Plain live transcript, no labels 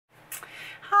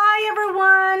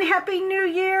everyone, Happy New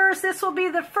Year's. This will be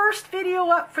the first video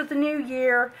up for the new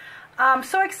year. I'm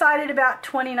so excited about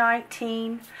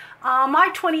 2019. My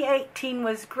 2018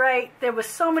 was great. There was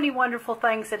so many wonderful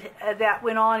things that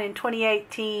went on in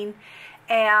 2018,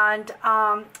 and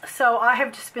so I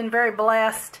have just been very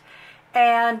blessed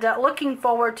and looking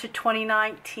forward to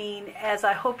 2019, as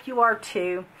I hope you are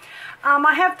too.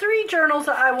 I have 3 journals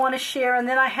that I want to share, and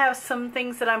then I have some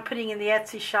things that I'm putting in the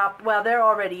Etsy shop. Well, they're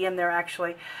already in there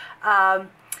actually. But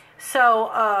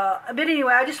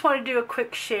anyway, I just want to do a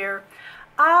quick share.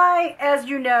 I, as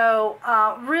you know,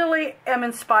 really am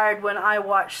inspired when I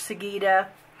watch Sagita.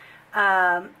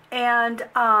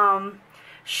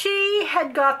 She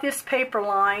had got this paper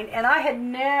line, and I had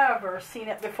never seen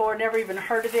it before, never even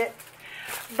heard of it.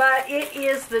 But it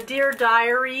is the Dear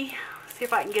Diary. Let's see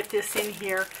if I can get this in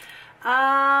here.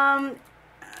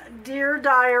 Dear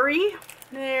Diary,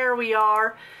 there we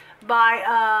are,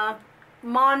 by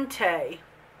Mintay.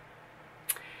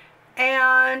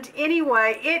 And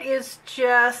anyway, it is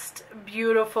just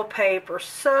beautiful paper,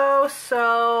 so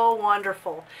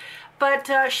wonderful. But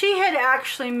she had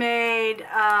actually made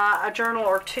a journal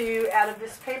or 2 out of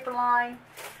this paper line.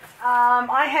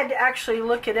 I had to actually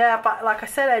look it up. Like I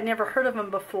said, I'd never heard of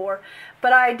them before,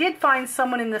 but I did find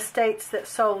someone in the States that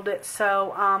sold it,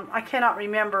 so I cannot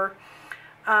remember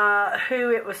who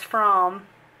it was from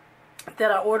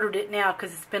that I ordered it now,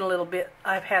 because it's been a little bit,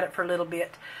 I've had it for a little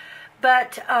bit.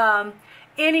 But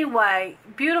anyway,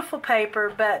 beautiful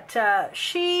paper, but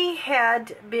she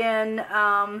had been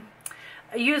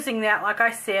using that, like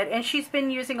I said, and she's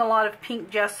been using a lot of pink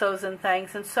gessos and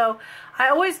things, and so I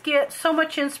always get so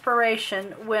much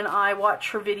inspiration when I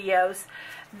watch her videos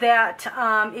that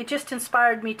it just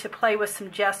inspired me to play with some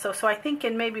gesso. So I think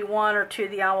in maybe 1 or 2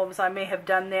 of the albums I may have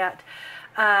done that.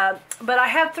 But I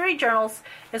have 3 journals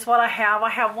is what I have.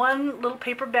 I have one little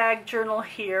paper bag journal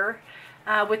here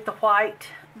with the white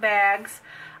bags.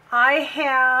 I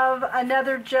have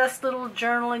another just little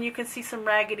journal, and you can see some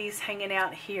raggedies hanging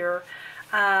out here.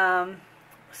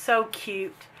 So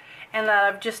cute. And that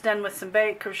I've just done with some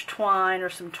baker's twine, or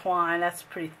some twine. That's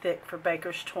pretty thick for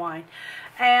baker's twine.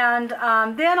 And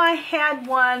then I had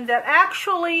one that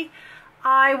actually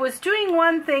I was doing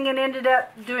one thing and ended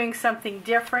up doing something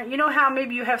different. You know how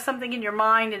maybe you have something in your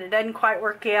mind and it doesn't quite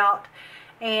work out,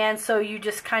 and so you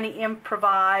just kind of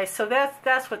improvise. So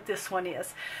that's what this one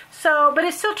is. So, but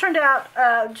it still turned out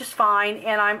just fine,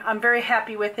 and I'm very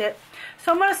happy with it.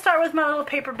 So I'm going to start with my little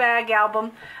paper bag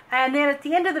album, and then at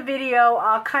the end of the video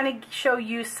I'll kind of show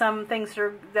you some things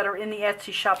that are in the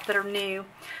Etsy shop that are new.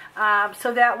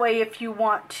 So that way, if you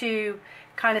want to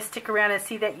kind of stick around and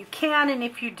see that, you can, and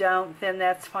if you don't, then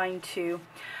that's fine too.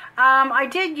 I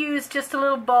did use just a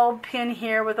little bulb pin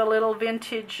here with a little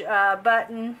vintage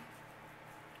button,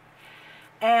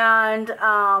 and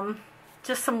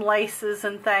just some laces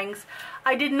and things.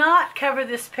 I did not cover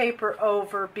this paper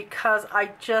over because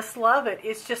I just love it.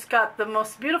 It's just got the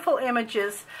most beautiful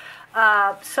images,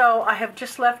 so I have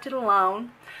just left it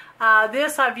alone.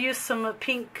 This, I've used some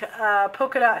pink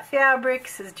polka dot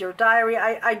fabrics. This is Dear Diary.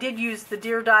 I did use the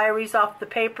Dear Diaries off the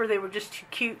paper. They were just too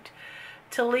cute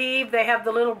to leave. They have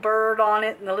the little bird on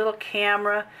it and the little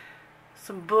camera,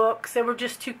 some books. They were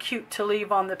just too cute to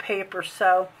leave on the paper.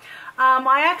 So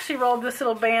I actually rolled this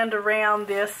little band around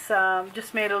this,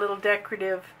 just made a little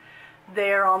decorative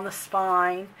there on the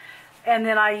spine, and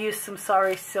then I used some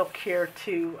sari silk here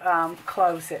to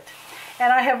close it.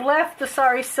 And I have left the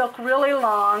sari silk really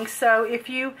long, so if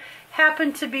you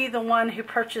happen to be the one who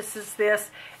purchases this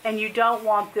and you don't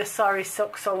want this sari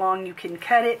silk so long, you can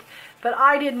cut it. But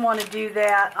I didn't want to do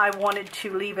that. I wanted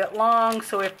to leave it long,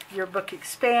 so if your book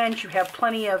expands, you have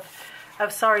plenty of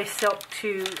sari silk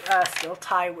to still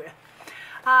tie with.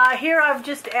 Here I've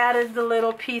just added the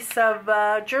little piece of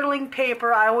journaling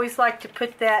paper. I always like to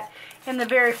put that in the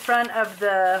very front of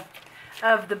the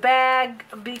bag,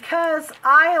 because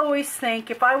I always think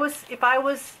if I was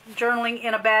journaling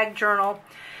in a bag journal,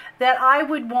 that I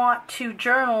would want to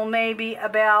journal maybe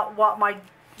about what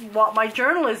my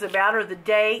journal is about, or the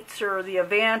dates, or the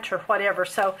event, or whatever.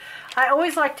 So I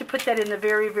always like to put that in the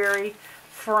very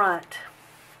front.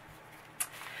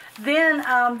 Then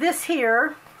this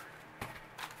here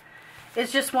is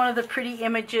just one of the pretty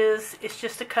images. It's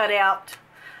just a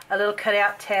little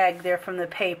cutout tag there from the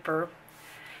paper.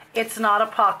 It's not a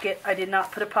pocket. I did not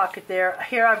put a pocket there.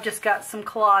 Here I've just got some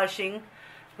collaging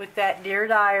with that Dear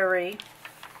Diary.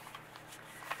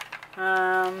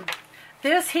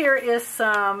 This here is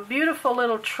some beautiful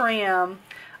little trim,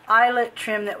 eyelet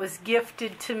trim, that was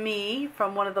gifted to me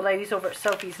from one of the ladies over at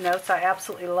Sophie's Notes. I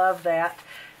absolutely love that.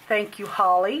 Thank you,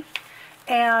 Holly.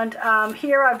 And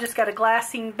here I've just got a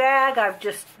glassine bag. I've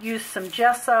just used some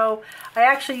gesso. I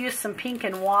actually used some pink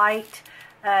and white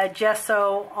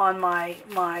gesso on my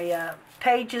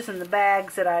pages and the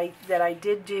bags that I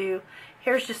did do.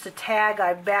 Here's just a tag.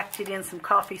 I backed it in some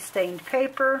coffee stained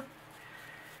paper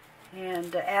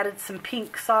and added some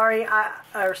pink seam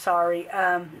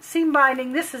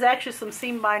binding. This is actually some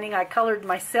seam binding I colored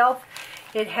myself.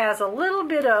 It has a little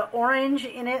bit of orange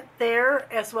in it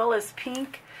there, as well as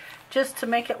pink, just to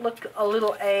make it look a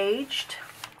little aged.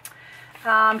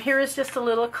 Here is just a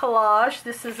little collage.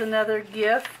 This is another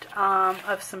gift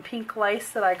of some pink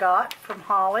lace that I got from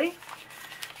Holly.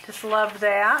 Just love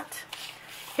that.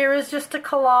 Here is just a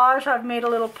collage. I've made a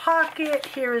little pocket.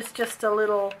 Here is just a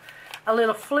little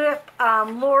flip.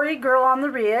 Lori, Girl on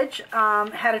the Ridge,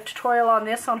 had a tutorial on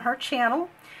this on her channel.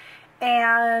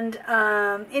 And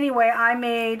anyway, I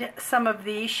made some of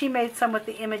these. She made some with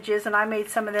the images, and I made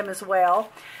some of them as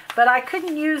well. But I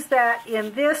couldn't use that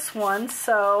in this one,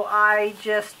 so I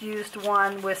just used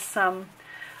one with some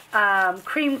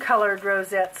cream-colored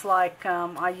rosettes like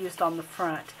I used on the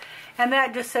front. And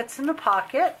that just sits in the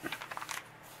pocket.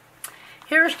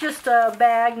 Here's just a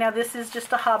bag. Now this is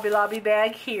just a Hobby Lobby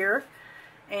bag here.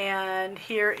 And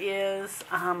here is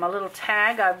a little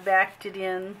tag. I've backed it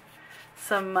in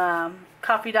some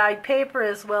coffee dyed paper,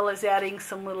 as well as adding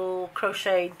some little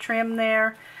crocheted trim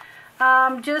there.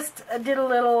 Just did a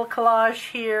little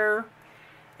collage here.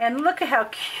 And look at how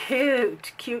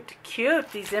cute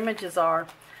these images are.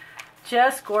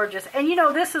 Just gorgeous. And you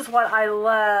know, this is what I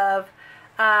love.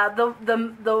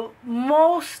 The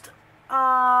most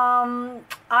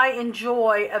I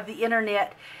enjoy of the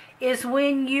internet is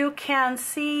when you can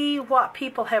see what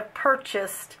people have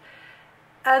purchased.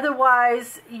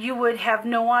 Otherwise, you would have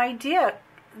no idea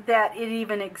that it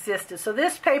even existed. So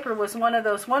this paper was one of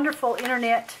those wonderful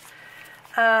internet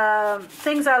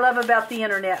things I love about the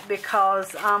internet,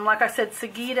 because like I said,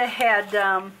 Sagita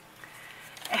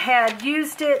had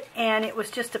used it, and it was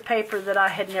just a paper that I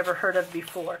had never heard of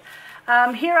before.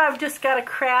 Here I've just got a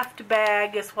craft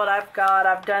bag is what I've got.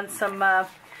 I've done some,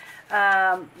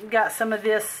 got some of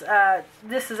this.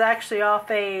 This is actually off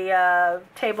a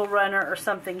table runner or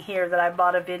something here that I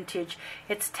bought a vintage.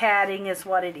 It's tatting is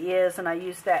what it is, and I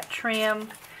used that trim.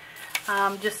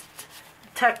 Just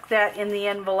tuck that in the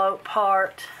envelope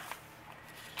part.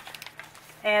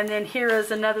 And then here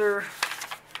is another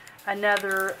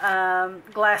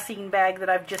glassine bag that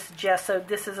I've just gessoed.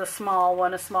 This is a small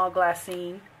one, a small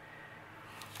glassine.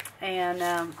 And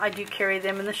I do carry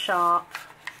them in the shop.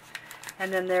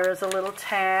 And then there is a little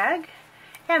tag.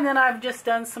 And then I've just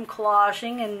done some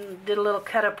collaging and did a little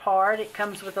cut apart. It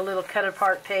comes with a little cut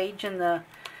apart page in the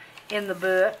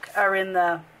book, or in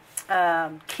the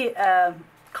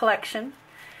collection.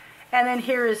 And then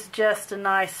here is just a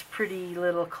nice pretty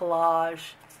little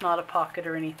collage. It's not a pocket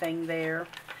or anything there.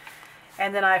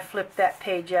 And then I flipped that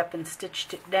page up and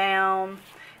stitched it down.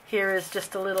 Here is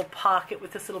just a little pocket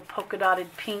with this little polka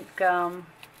dotted pink, and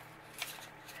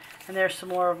there's some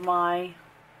more of my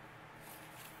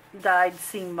dyed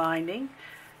seam binding.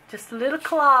 Just a little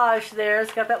collage there.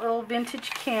 It's got that little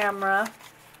vintage camera.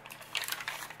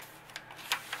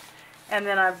 And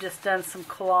then I've just done some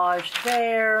collage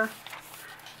there.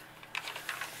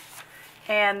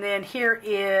 And then here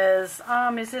is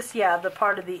this, yeah, the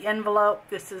part of the envelope.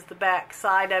 This is the back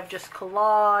side. I've just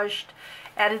collaged.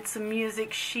 Added some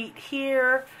music sheet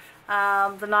here.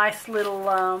 The nice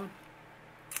little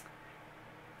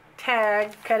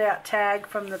tag, cutout tag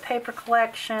from the paper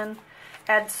collection.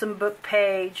 Add some book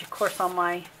page, of course, on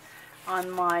my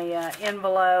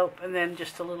envelope, and then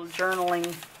just a little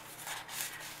journaling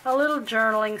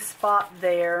spot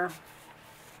there.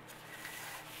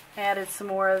 Added some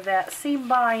more of that seam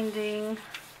binding.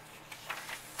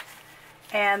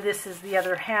 And this is the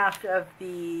other half of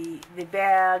the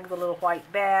bag, the little white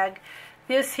bag.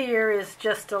 This here is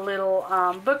just a little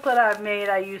booklet I've made.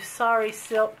 I use sari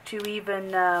silk to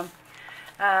even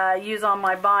use on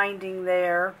my binding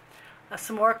there.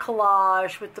 Some more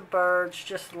collage with the birds,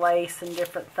 just lace and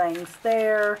different things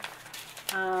there.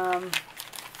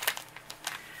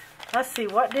 Let's see,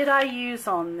 what did I use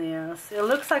on this? It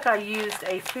looks like I used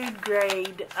a food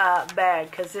grade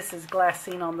bag, because this is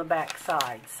glassine on the back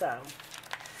side. So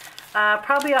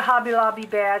probably a Hobby Lobby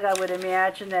bag, I would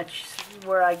imagine. That's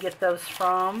where I get those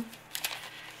from.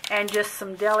 And just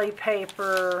some deli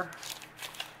paper,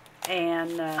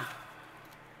 and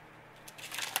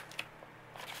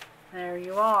there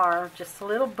you are. Just a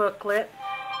little booklet,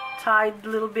 tied a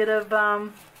little bit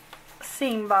of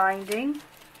seam binding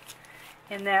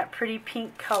in that pretty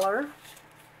pink color.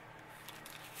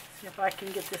 See if I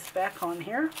can get this back on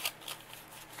here.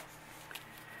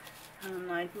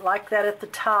 And I like that at the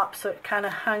top, so it kind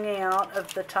of hung out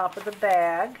of the top of the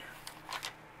bag.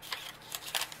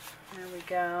 There we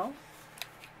go.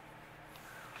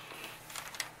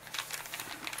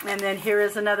 And then here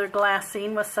is another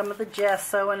glassine with some of the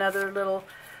gesso, another little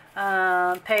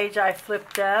page I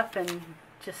flipped up and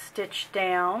just stitched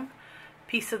down.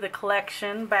 Piece of the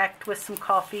collection backed with some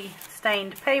coffee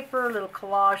stained paper, a little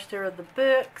collage there of the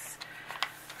books.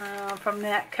 From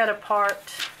that cut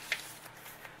apart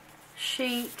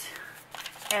sheet.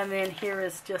 And then here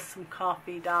is just some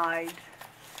coffee dyed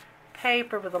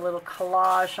paper with a little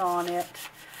collage on it.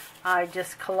 I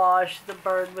just collaged the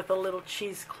bird with a little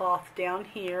cheesecloth down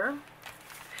here.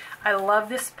 I love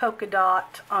this polka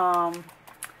dot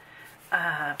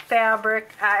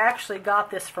fabric. I actually got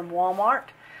this from Walmart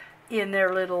in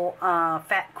their little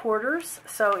fat quarters.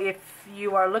 So if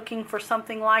you are looking for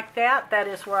something like that, that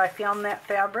is where I found that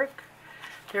fabric.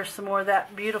 There's some more of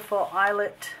that beautiful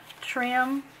eyelet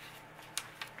trim.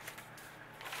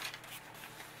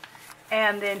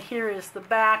 And then here is the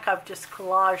back. I've just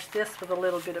collaged this with a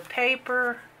little bit of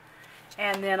paper.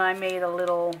 And then I made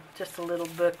just a little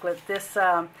booklet. This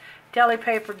deli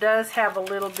paper does have a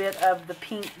little bit of the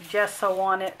pink gesso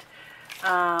on it.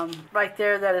 Right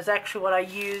there, that is actually what I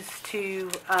used to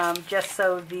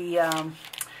gesso the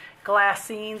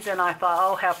glassines. And I thought,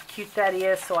 oh, how cute that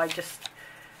is. So I just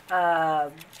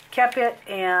kept it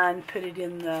and put it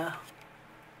in the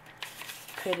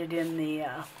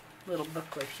little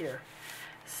booklet here.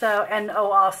 So, and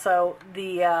oh, also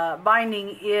the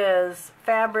binding is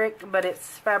fabric, but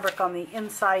it's fabric on the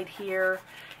inside here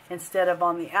instead of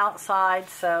on the outside.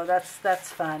 So that's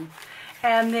fun.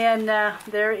 And then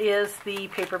there is the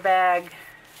paper bag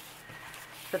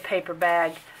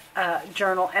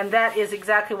journal, and that is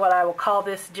exactly what I will call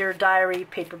this Dear Diary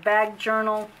paper bag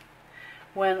journal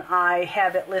when I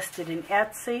have it listed in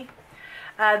Etsy.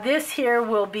 This here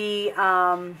will be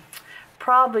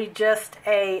probably just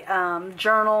a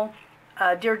journal,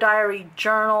 Dear Diary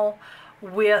journal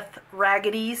with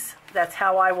raggedies. That's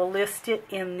how I will list it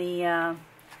in the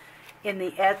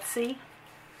Etsy.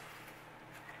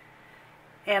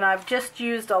 And I've just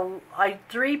used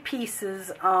 3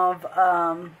 pieces of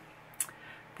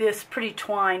this pretty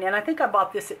twine, and I think I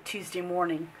bought this at Tuesday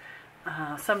Morning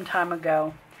some time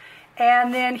ago.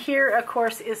 And then here, of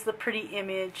course, is the pretty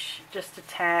image, just a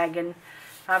tag, and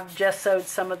I've gessoed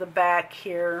some of the back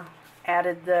here,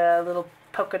 added the little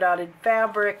polka dotted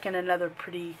fabric and another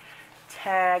pretty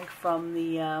tag from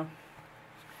the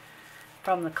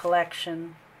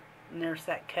collection. And there's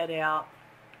that cutout.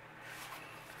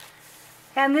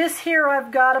 And this here,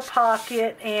 I've got a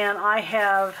pocket, and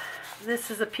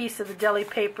this is a piece of the deli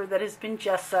paper that has been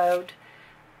gessoed,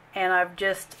 and I've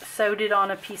just sewed it on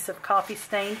a piece of coffee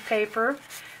stained paper.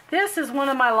 This is one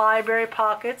of my library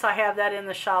pockets. I have that in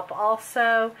the shop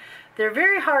also. They're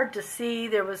very hard to see.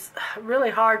 It was really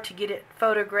hard to get it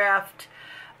photographed.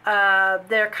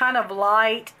 They're kind of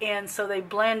light, and so they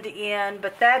blend in,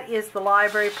 but that is the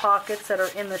library pockets that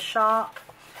are in the shop.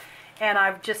 And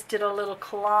I've just did a little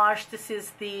collage. This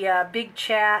is the Big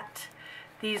Chat.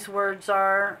 These words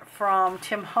are from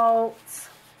Tim Holtz.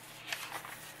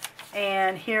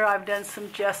 And here I've done some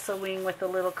gessoing with a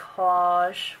little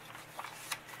collage.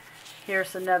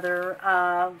 Here's another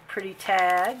pretty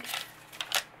tag.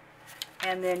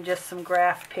 And then just some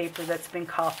graph paper that's been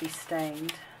coffee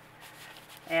stained.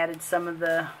 Added some of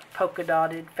the polka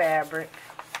dotted fabric.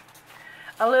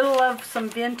 A little of some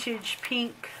vintage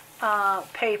pink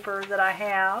paper that I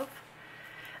have.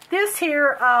 This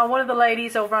here, one of the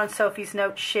ladies over on Sophie's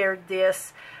Notes shared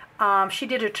this. She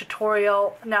did a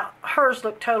tutorial. Now, hers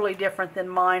looked totally different than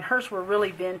mine. Hers were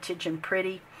really vintage and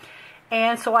pretty.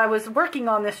 And so I was working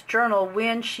on this journal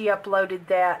when she uploaded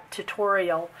that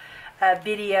tutorial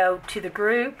video to the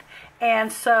group.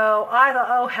 And so I thought,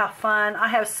 oh, how fun. I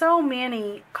have so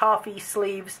many coffee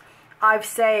sleeves I've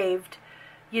saved,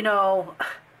 you know,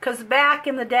 because back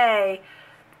in the day,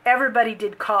 everybody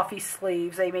did coffee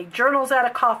sleeves. They made journals out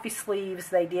of coffee sleeves,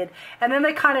 they did, and then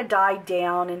they kind of died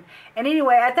down. And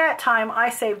anyway, at that time, I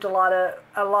saved a lot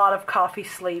of coffee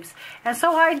sleeves, and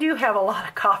so I do have a lot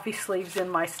of coffee sleeves in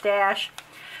my stash.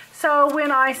 So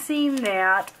when I seen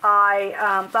that,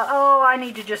 I thought, oh, I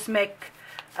need to just make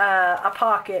a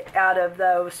pocket out of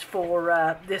those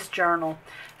for this journal.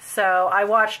 So I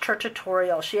watched her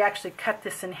tutorial. She actually cut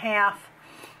this in half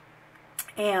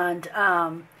and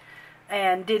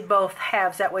did both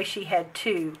halves. That way she had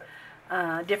 2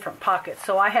 different pockets.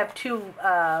 So I have 2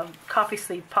 coffee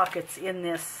sleeve pockets in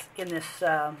this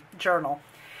journal.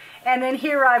 And then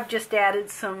here I've just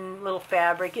added some little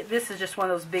fabric. This is just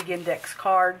one of those big index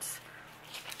cards.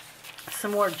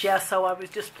 some more gesso. I was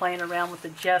just playing around with the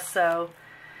gesso.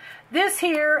 This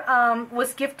here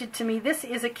was gifted to me. This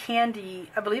is a candy,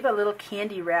 I believe a little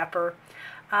candy wrapper.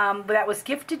 But that was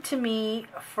gifted to me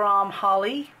from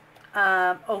Holly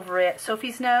over at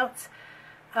Sophie's Notes.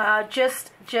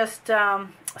 Just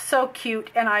so cute,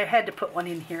 and I had to put one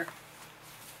in here.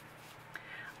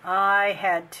 I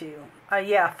had to.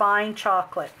 Yeah, fine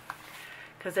chocolate,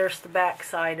 because there's the back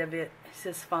side of it. It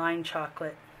says fine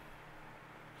chocolate.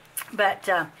 But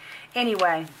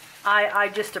anyway, I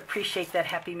just appreciate that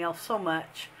Happy Meal so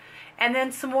much. And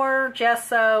then some more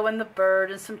gesso and the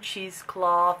bird and some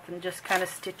cheesecloth, and just kind of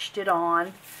stitched it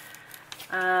on.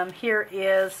 Here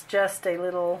is just a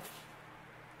little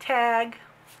tag.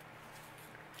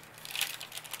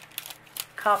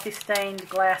 Coffee stained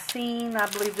glassine. I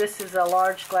believe this is a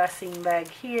large glassine bag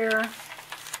here.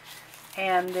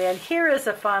 And then here is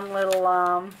a fun little,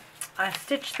 I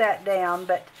stitched that down,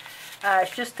 but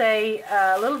it's just a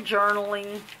little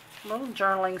journaling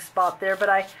spot there. But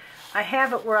I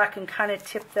have it where I can kind of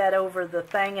tip that over the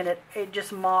thing, and it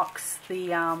just mocks the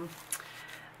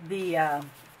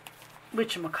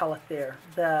whatchamacallit there,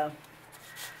 the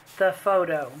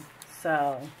photo.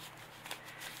 So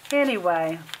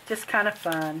anyway, just kind of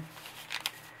fun.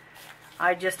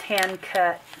 I just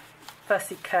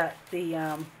fussy cut the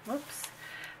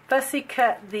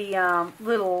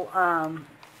little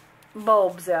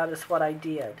bulbs out is what I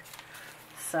did.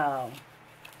 So,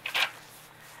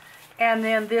 and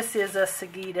then this is a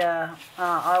Sagita.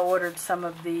 I ordered some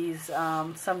of these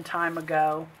some time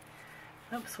ago.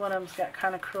 Oops, one of them's got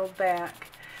kind of curled back.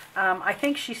 I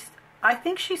think she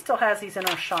still has these in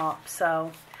her shop.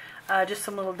 So, just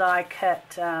some little die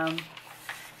cut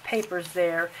papers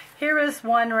there. Here is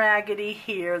one raggedy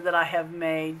here that I have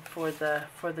made for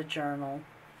the journal.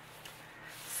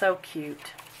 So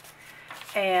cute.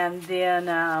 And then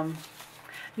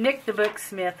Nick the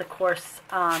Booksmith, of course,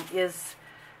 is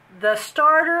the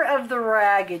starter of the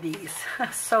raggedies.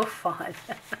 So fun.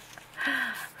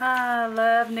 I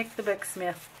love Nick the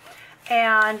Booksmith.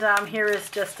 And here is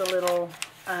just a little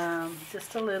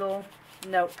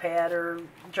notepad or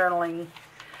journaling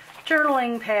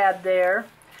pad there.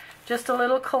 Just a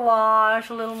little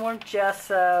collage, a little more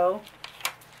gesso.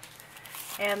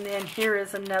 And then here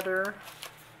is another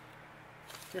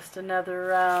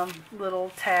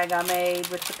little tag I made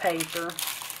with the paper.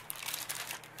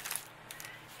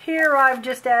 Here I've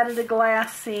just added a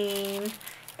glassine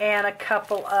and a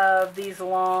couple of these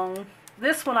long.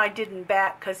 This one I didn't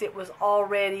back because it was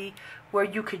already where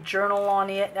you could journal on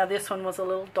it. Now this one was a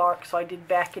little dark, so I did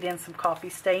back it in some coffee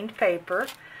stained paper.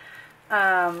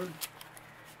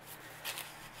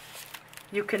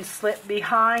 You can slip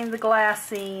behind the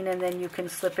glassine, and then you can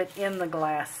slip it in the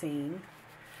glassine.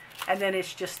 And then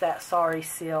it's just that sari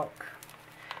silk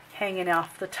hanging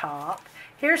off the top.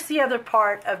 Here's the other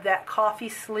part of that coffee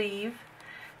sleeve,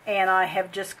 and I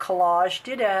have just collaged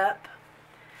it up.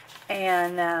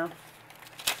 And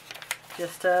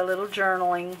just a little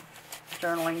journaling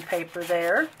paper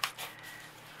there.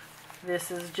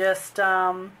 This is just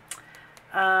some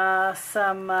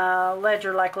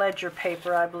ledger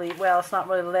paper, I believe. Well, it's not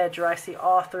really ledger. I see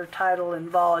author, title, and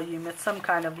volume. It's some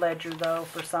kind of ledger, though,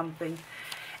 for something.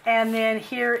 And then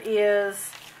here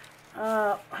is,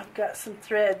 I've got some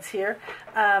threads here.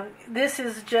 This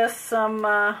is just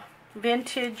some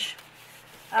vintage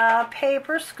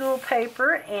paper, school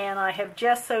paper, and I have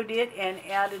gessoed it and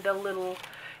added a little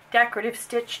decorative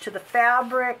stitch to the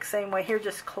fabric. Same way here,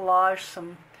 just collage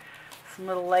some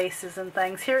little laces and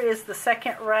things. Here is the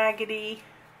second raggedy.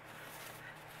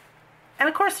 And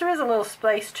of course there is a little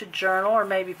space to journal or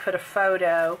maybe put a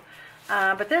photo.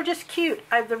 But they're just cute.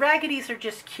 The raggedies are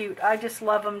just cute. I just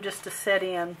love them just to set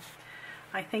in.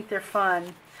 I think they're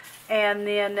fun. And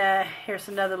then here's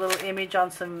another little image on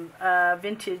some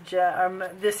vintage.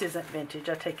 This isn't vintage.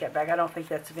 I take that back. I don't think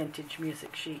that's vintage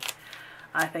music sheet.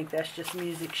 I think that's just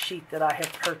music sheet that I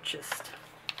have purchased.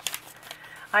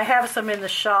 I have some in the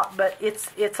shop, but it's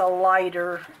a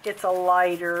lighter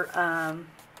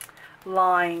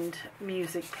lined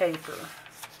music paper.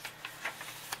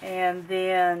 And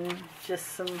then just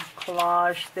some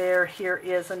collage there. Here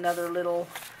is another little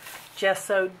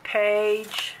gessoed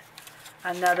page.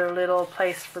 Another little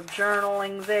place for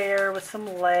journaling there with some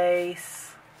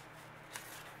lace.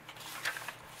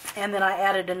 And then I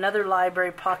added another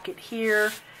library pocket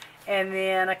here. And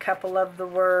then a couple of the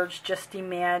words, just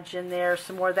imagine there.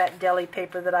 Some more of that deli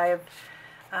paper that I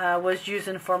was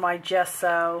using for my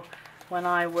gesso when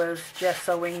I was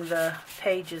gessoing the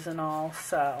pages and all.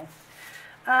 So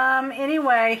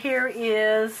anyway, here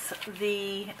is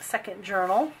the second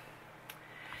journal.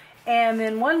 And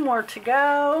then one more to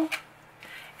go.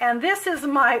 And this is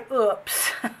my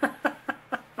oops.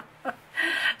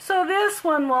 So this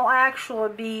one will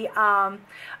actually be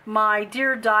my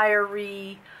Dear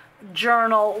Diary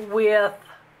journal with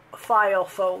file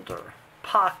folder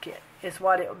pocket is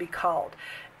what it will be called.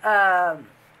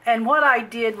 And what I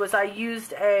did was I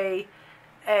used a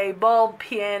bulb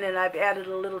pin, and I've added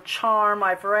a little charm.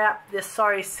 I've wrapped this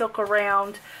sari silk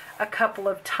around a couple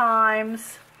of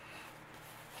times.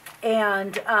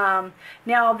 And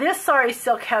now this sari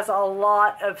silk has a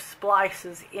lot of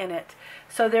splices in it.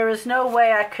 So there is no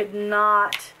way I could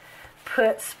not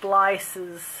put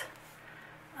splices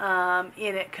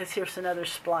in it, because here's another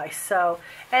splice. So,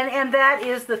 and that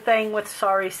is the thing with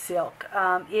sari silk.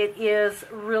 It is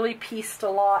really pieced a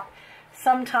lot.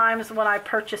 Sometimes when I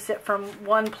purchase it from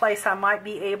one place, I might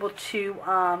be able to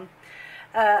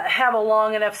have a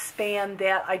long enough span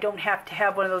that I don't have to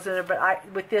have one of those in there, but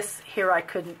with this here I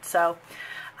couldn't. So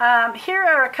here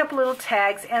are a couple little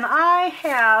tags, and I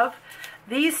have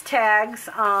these tags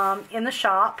in the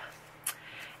shop.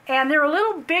 And they're a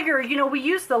little bigger. You know, we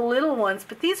use the little ones,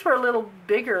 but these were a little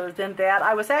bigger than that.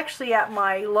 I was actually at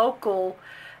my local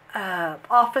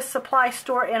office supply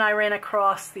store, and I ran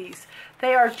across these.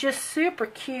 They are just super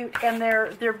cute, and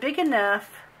they're big enough.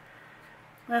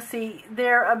 Let's see,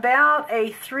 they're about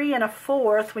a 3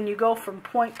 1/4 when you go from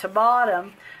point to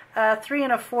bottom. 3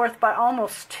 1/4 by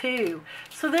almost 2.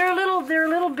 So they're a little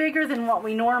bigger than what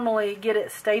we normally get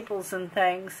at Staples and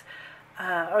things,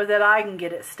 or that I can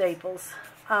get at Staples.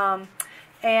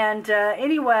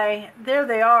 Anyway, there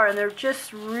they are, and they're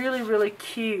just really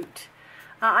cute.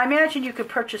 I imagine you could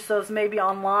purchase those maybe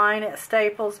online at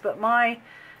Staples, but my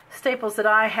Staples that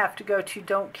I have to go to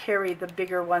don't carry the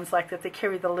bigger ones like that. They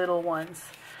carry the little ones.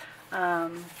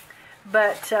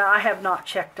 But I have not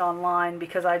checked online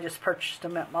because I just purchased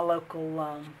them at my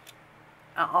local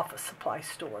office supply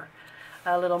store.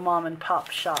 A little mom and pop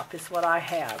shop is what I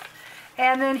have.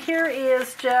 And then here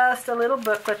is just a little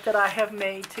booklet that I have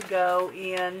made to go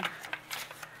in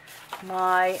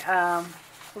my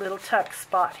little tuck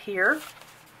spot here.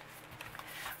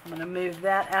 I'm going to move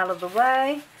that out of the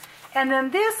way. And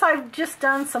then this, I've just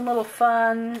done some little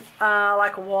fun,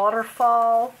 like a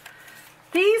waterfall.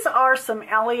 These are some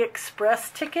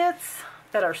AliExpress tickets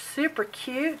that are super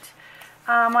cute.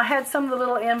 I had some of the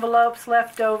little envelopes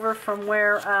left over from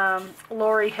where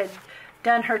Lori had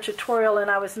done her tutorial,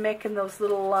 and I was making those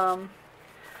little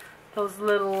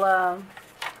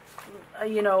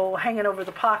you know, hanging over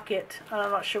the pocket. I'm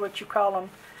not sure what you call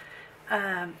them.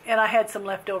 And I had some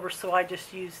left over, so I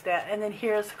just used that. And then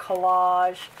here's a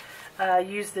collage.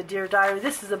 Use the Dear Diary.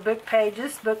 This is a book page.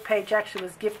 This book page actually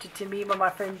was gifted to me by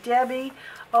my friend Debbie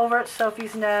over at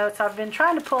Sophie's Notes. I've been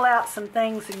trying to pull out some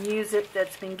things and use it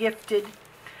that's been gifted.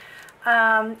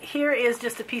 Here is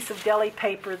just a piece of deli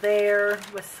paper there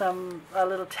with some a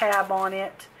little tab on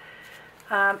it.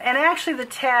 And actually the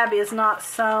tab is not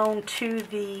sewn to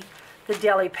the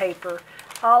deli paper.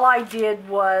 All I did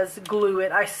was glue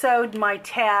it. I sewed my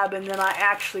tab, and then I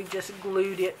actually just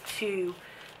glued it to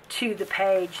the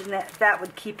page, and that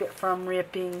would keep it from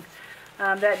ripping.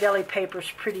 That deli paper's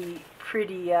pretty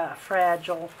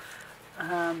fragile.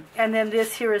 And then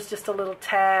this here is just a little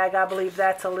tag. I believe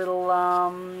that's a little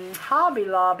Hobby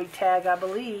Lobby tag, I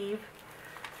believe.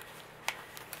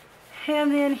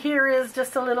 And then here is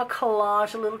just a little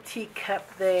collage, a little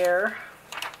teacup there.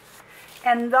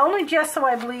 And the only gesso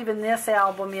I believe in this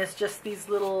album is just these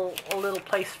a little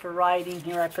place for writing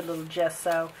here. I put a little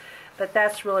gesso, but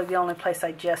that's really the only place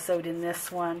I gessoed in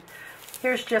this one.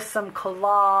 Here's just some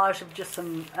collage of just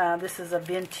some, this is a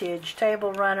vintage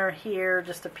table runner here,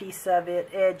 just a piece of it,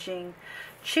 edging,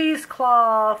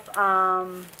 cheesecloth,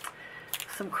 some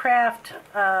craft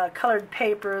colored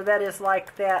paper. That is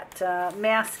like that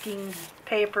masking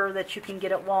paper that you can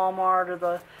get at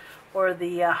Walmart or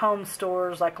the home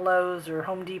stores like Lowe's or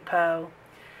Home Depot.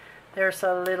 There's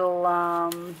a little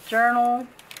journal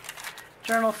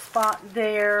spot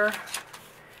there.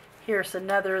 Here's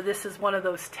another. This is one of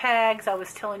those tags I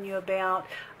was telling you about.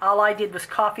 All I did was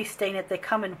coffee stain it. They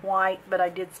come in white, but I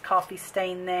did coffee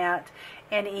stain that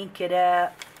and ink it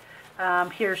up.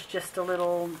 Here's just a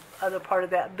little other part of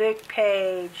that book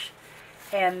page,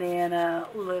 and then a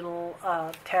little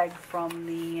tag from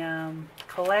the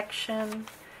collection.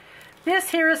 This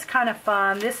here is kind of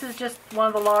fun. This is just one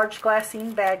of the large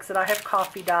glassine bags that I have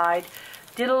coffee dyed.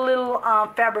 Did a little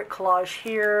fabric collage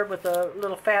here with a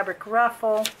little fabric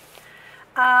ruffle.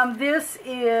 This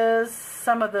is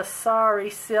some of the sari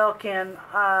silk, and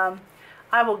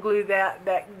I will glue that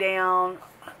back down.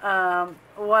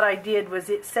 What I did was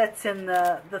it sets in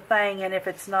the thing, and if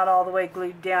it's not all the way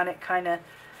glued down, it kind of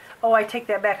Oh, I take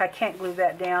that back. I can't glue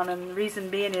that down, and the reason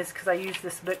being is because I use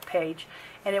this book page,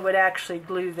 and it would actually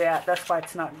glue that. That's why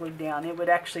it's not glued down. It would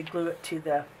actually glue it to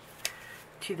the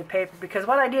paper, because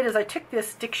what I did is I took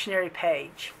this dictionary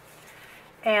page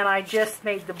and I just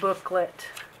made the booklet.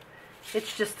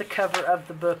 It's just the cover of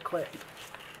the booklet.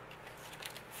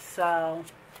 So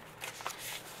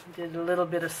did a little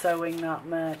bit of sewing, not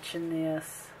much in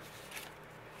this.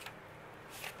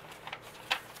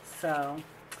 So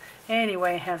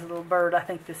anyway, it has a little bird. I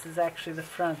think this is actually the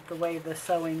front, the way the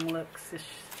sewing looks.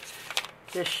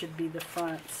 This should be the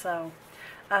front. So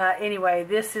anyway,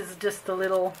 this is just a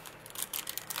little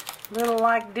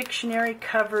like dictionary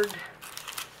covered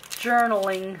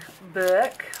journaling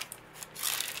book.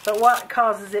 But what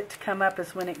causes it to come up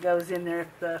is when it goes in there,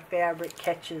 if the fabric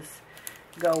catches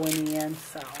going in.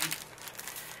 So,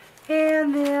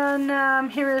 and then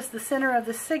here is the center of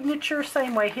the signature.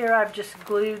 Same way here, I've just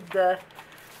glued the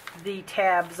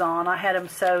tabs on. I had them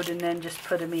sewed and then just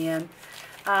put them in.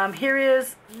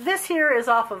 This here is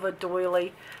off of a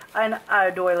doily,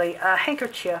 a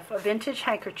handkerchief, a vintage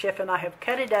handkerchief, and I have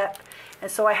cut it up,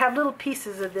 and so I have little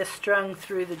pieces of this strung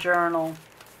through the journal.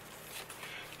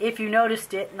 If you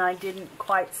noticed it, and I didn't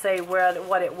quite say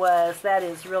what it was, that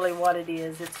is really what it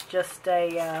is. It's just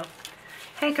a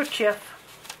handkerchief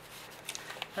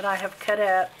that I have cut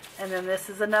up, and then this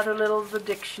is another little the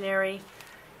dictionary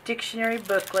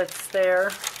booklets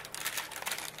there.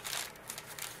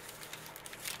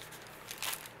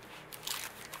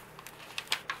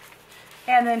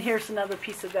 And then here's another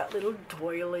piece of that little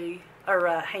doily, or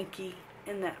hanky.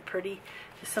 Isn't that pretty?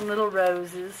 Just some little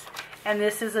roses. And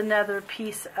this is another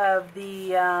piece of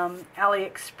the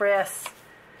AliExpress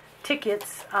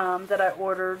tickets that I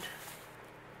ordered.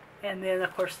 And then,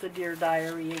 of course, the Dear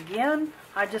Diary again.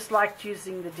 I just liked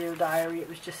using the Dear Diary. It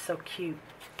was just so cute.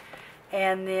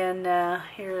 And then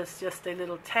here is just a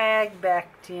little tag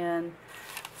backed in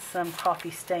some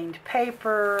coffee-stained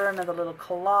paper, another little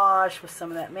collage with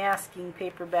some of that masking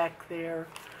paper back there.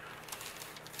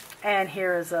 And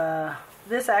here is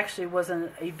this actually was a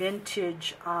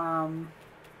vintage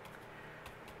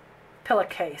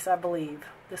pillowcase, I believe.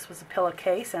 This was a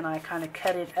pillowcase, and I kind of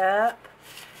cut it up.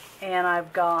 And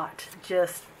I've got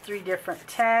just 3 different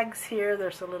tags here.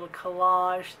 There's a little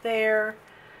collage there.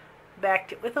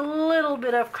 Backed it with a little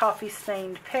bit of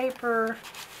coffee-stained paper.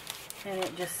 And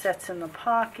it just sets in the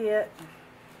pocket.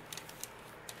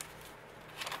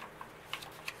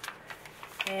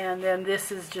 And then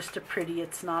this is just a pretty,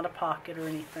 it's not a pocket or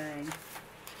anything.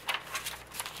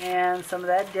 And some of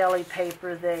that deli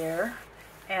paper there.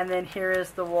 And then here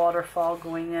is the waterfall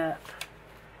going up.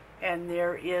 And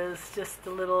there is just a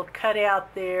little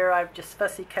cutout there. I've just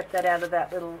fussy cut that out of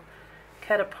that little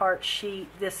cut apart sheet.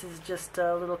 This is just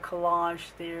a little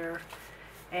collage there.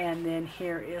 And then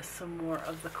here is some more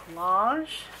of the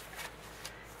collage.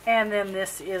 And then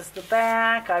this is the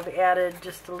back. I've added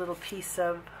just a little piece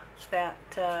of that,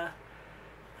 a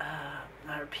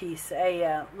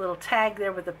little tag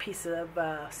there with a piece of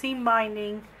seam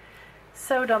binding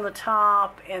sewed on the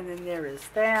top. And then there is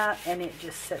that, and it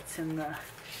just sits in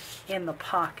the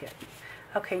pocket.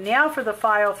 Okay, now for the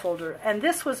file folder. And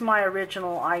this was my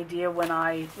original idea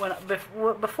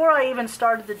before I even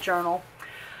started the journal.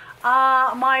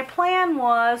 My plan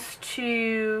was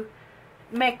to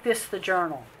make this the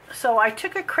journal. So I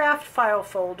took a craft file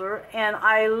folder and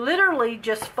I literally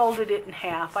just folded it in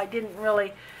half. I didn't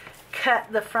really cut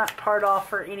the front part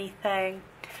off or anything.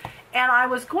 And I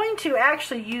was going to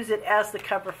actually use it as the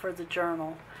cover for the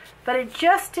journal. But it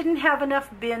just didn't have enough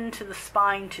bend to the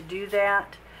spine to do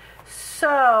that.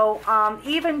 So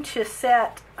even to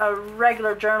set a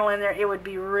regular journal in there, it would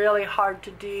be really hard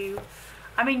to do.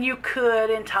 I mean, you could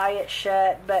and tie it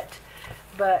shut, but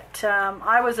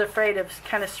I was afraid of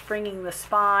kind of springing the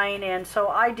spine, and so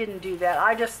I didn't do that.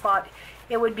 I just thought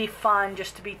it would be fun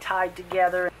just to be tied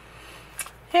together.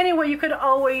 Anyway, you could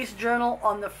always journal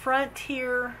on the front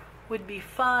here, would be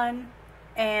fun.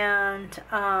 And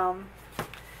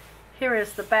here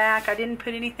is the back. I didn't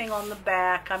put anything on the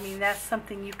back. I mean, that's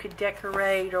something you could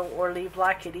decorate or leave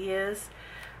like it is.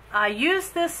 I use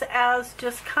this as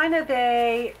just kind of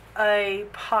a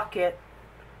pocket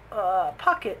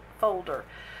folder.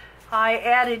 I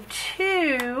added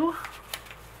 2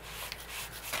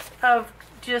 of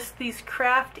just these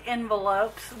craft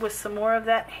envelopes with some more of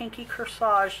that hanky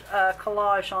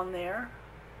collage on there.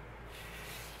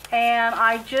 And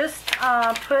I just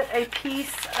put a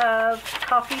piece of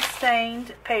coffee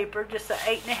stained paper, just an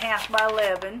 8.5 by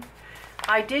 11.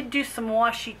 I did do some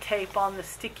washi tape on the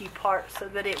sticky part so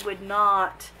that it would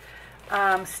not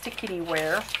stick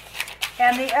anywhere.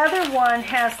 And the other one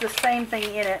has the same thing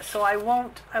in it, so I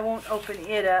won't open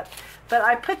it up. But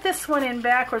I put this one in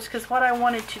backwards because what I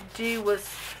wanted to do was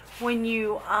when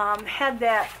you had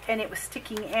that and it was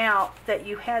sticking out, that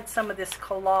you had some of this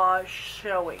collage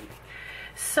showing.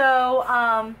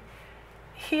 So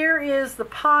here is the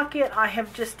pocket I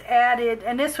have just added,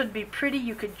 and this would be pretty.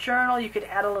 You could journal, you could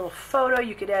add a little photo,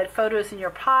 you could add photos in your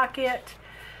pocket.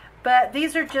 But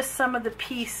these are just some of the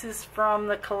pieces from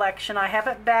the collection. I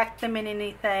haven't backed them in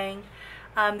anything.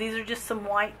 These are just some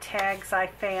white tags I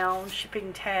found,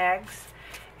 shipping tags.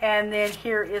 And then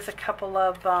here is a couple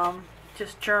of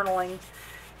just journaling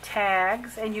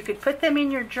tags. And you could put them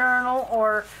in your journal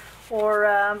or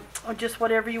just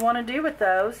whatever you want to do with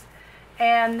those.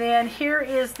 And then here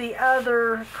is the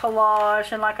other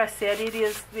collage. And like I said, it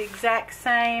is the exact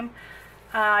same.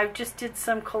 I just did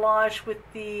some collage with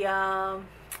the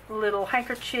little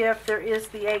handkerchief. There is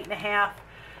the 8.5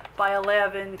 by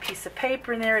 11 piece of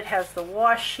paper in there. It has the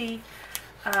washi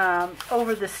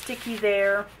over the sticky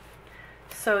there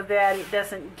so that it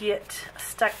doesn't get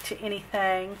stuck to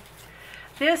anything.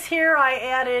 This here, I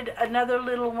added another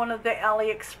little one of the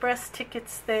AliExpress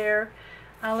tickets there,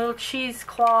 a little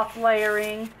cheesecloth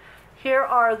layering. Here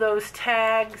are those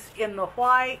tags in the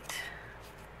white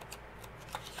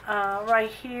right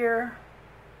here.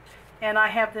 And I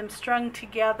have them strung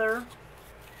together,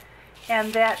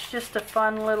 and that's just a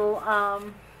fun little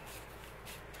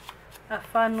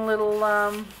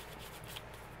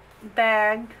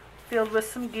bag filled with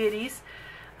some goodies.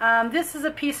 This is a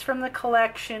piece from the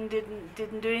collection.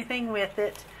 Didn't do anything with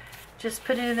it. Just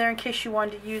put it in there in case you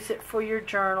wanted to use it for your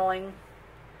journaling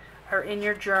or in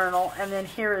your journal. And then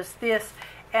here is this,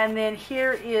 and then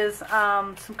here is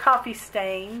some coffee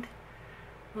stained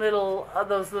little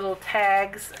those little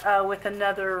tags with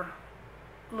another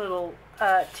little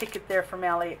ticket there from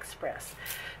AliExpress.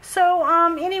 So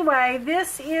anyway,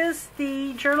 this is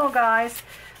the journal, guys,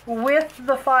 with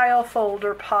the file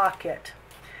folder pocket.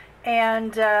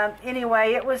 And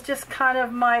anyway, it was just kind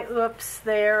of my oops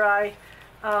there. I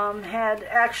had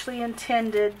actually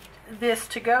intended this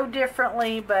to go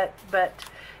differently, but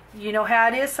you know how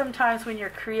it is sometimes when you're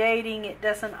creating, it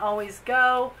doesn't always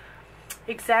go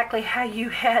exactly how you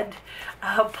had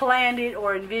planned it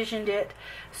or envisioned it.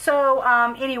 So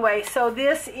anyway, so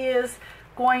this is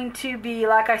going to be,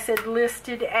 like I said,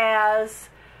 listed as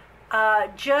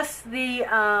just the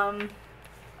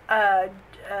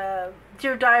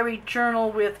Dear Diary journal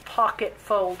with pocket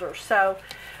folder. So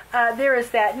there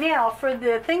is that. Now for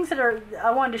the things that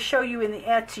I wanted to show you in the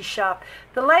Etsy shop,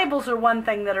 the labels are one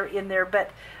thing that are in there,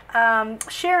 but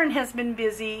Sharon has been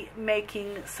busy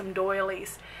making some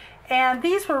doilies. And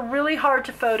these were really hard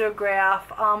to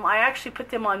photograph. I actually put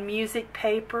them on music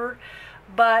paper,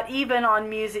 but even on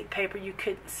music paper you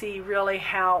couldn't see really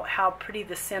how pretty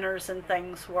the centers and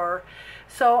things were.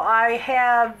 So I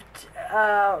have,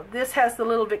 this has the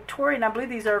little Victorian, I believe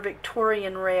these are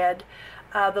Victorian red,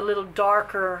 the little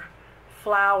darker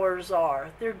flowers are.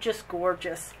 They're just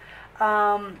gorgeous.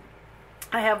 I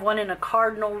have one in a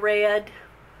cardinal red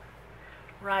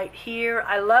right here.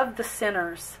 I love the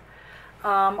centers.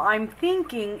 I'm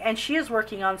thinking, and she is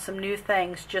working on some new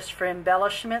things just for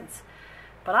embellishments,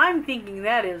 but I'm thinking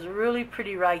that is really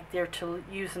pretty right there to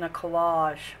use in a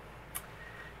collage.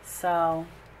 So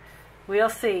we'll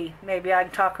see. Maybe I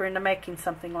can talk her into making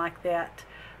something like that.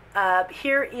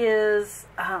 Here is,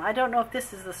 I don't know if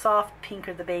this is the soft pink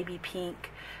or the baby pink,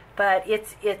 but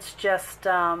it's just,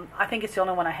 I think it's the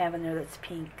only one I have in there that's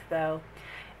pink though.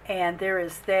 And there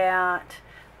is that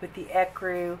with the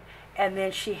ecru. And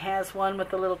then she has one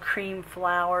with the little cream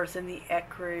flowers in the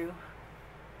ecru.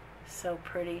 So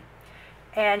pretty.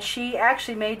 And she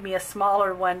actually made me a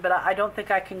smaller one, but I don't think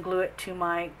I can glue it to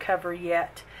my cover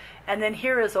yet. And then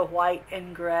here is a white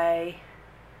and gray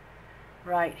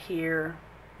right here.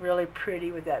 Really pretty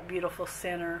with that beautiful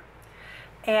center.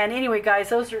 And anyway, guys,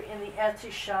 those are in the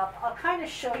Etsy shop. I'll kind of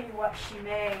show you what she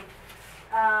made.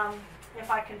 If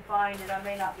I can find it. I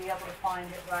may not be able to find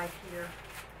it right here.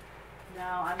 No,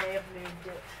 I may have moved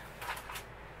it.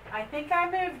 I think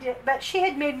I moved it, but she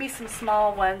had made me some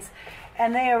small ones,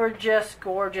 and they were just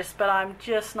gorgeous, but I'm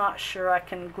just not sure I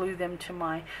can glue them to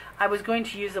my, I was going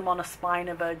to use them on a spine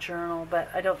of a journal, but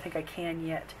I don't think I can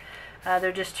yet.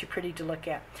 They're just too pretty to look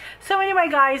at. So anyway,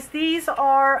 guys, these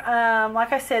are,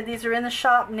 like I said, these are in the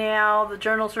shop now. The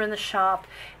journals are in the shop,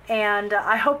 and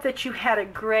I hope that you had a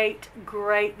great,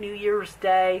 great New Year's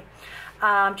Day.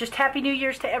 Just Happy New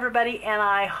Year's to everybody, and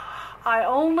I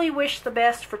only wish the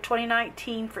best for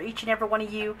 2019 for each and every one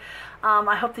of you.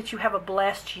 I hope that you have a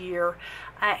blessed year,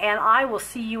 and I will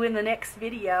see you in the next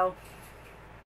video.